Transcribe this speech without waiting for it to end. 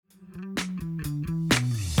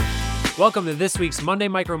Welcome to this week's Monday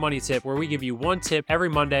Micro Money Tip, where we give you one tip every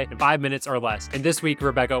Monday in 5 minutes or less. And this week,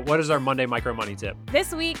 Rebecca, what is our Monday Micro Money Tip?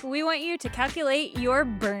 This week, we want you to calculate your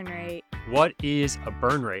burn rate. What is a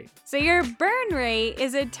burn rate? So your burn rate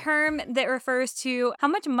is a term that refers to how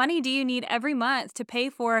much money do you need every month to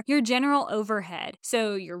pay for your general overhead.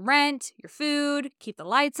 So your rent, your food, keep the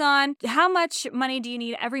lights on. How much money do you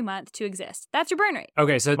need every month to exist? That's your burn rate.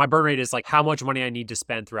 Okay, so my burn rate is like how much money I need to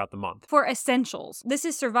spend throughout the month. For essentials. This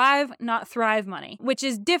is survive, not thrive money, which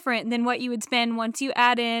is different than what you would spend once you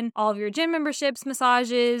add in all of your gym memberships,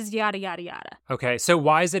 massages, yada, yada, yada. Okay, so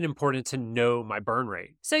why is it important to know my burn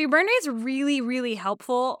rate? So your burn rate is really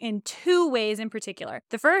helpful in two ways in particular.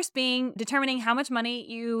 The first being determining how much money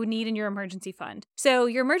you need in your emergency fund. So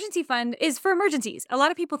your emergency fund is for emergencies. A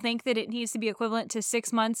lot of people think that it needs to be equivalent to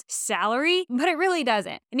 6 months' salary, but it really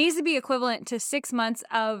doesn't. It needs to be equivalent to 6 months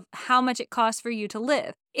of how much it costs for you to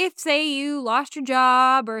live. If, say, you lost your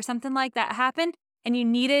job or something like that happened and you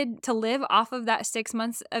needed to live off of that 6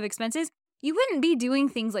 months of expenses, you wouldn't be doing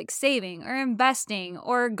things like saving or investing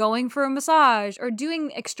or going for a massage or doing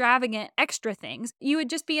extravagant extra things. You would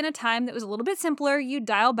just be in a time that was a little bit simpler. You'd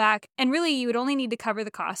dial back, and really you would only need to cover the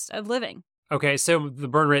cost of living. Okay, so the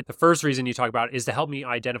burn rate, the first reason you talk about is to help me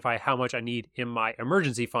identify how much I need in my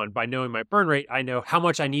emergency fund. By knowing my burn rate, I know how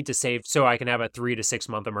much I need to save so I can have a 3 to 6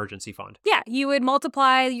 month emergency fund. Yeah, you would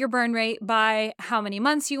multiply your burn rate by how many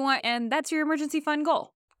months you want, and that's your emergency fund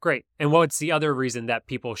goal. Great. And what's the other reason that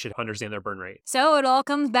people should understand their burn rate? So it all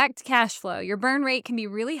comes back to cash flow. Your burn rate can be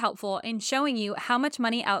really helpful in showing you how much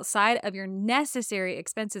money outside of your necessary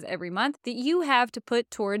expenses every month that you have to put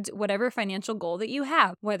towards whatever financial goal that you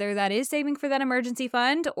have, whether that is saving for that emergency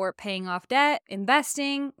fund or paying off debt,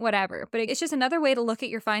 investing, whatever. But it's just another way to look at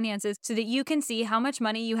your finances so that you can see how much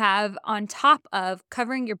money you have on top of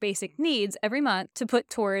covering your basic needs every month to put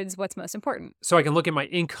towards what's most important. So I can look at my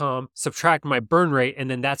income, subtract my burn rate, and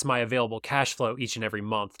then that's my available cash flow each and every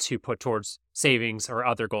month to put towards savings or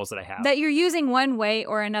other goals that I have. That you're using one way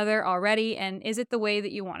or another already, and is it the way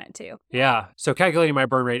that you want it to? Yeah. So calculating my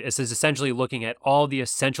burn rate is essentially looking at all the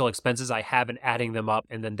essential expenses I have and adding them up,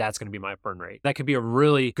 and then that's going to be my burn rate. That could be a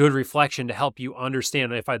really good reflection to help you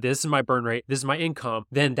understand if this is my burn rate, this is my income,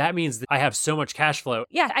 then that means that I have so much cash flow.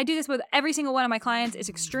 Yeah, I do this with every single one of my clients. It's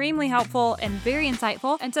extremely helpful and very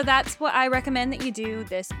insightful, and so that's what I recommend that you do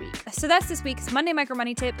this week. So that's this week's Monday Micro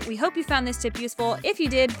Money Tip. We hope you found this tip useful. If you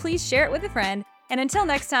did, please share it with a friend. And until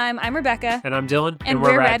next time, I'm Rebecca. And I'm Dylan. And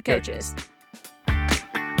we're Rad Coaches.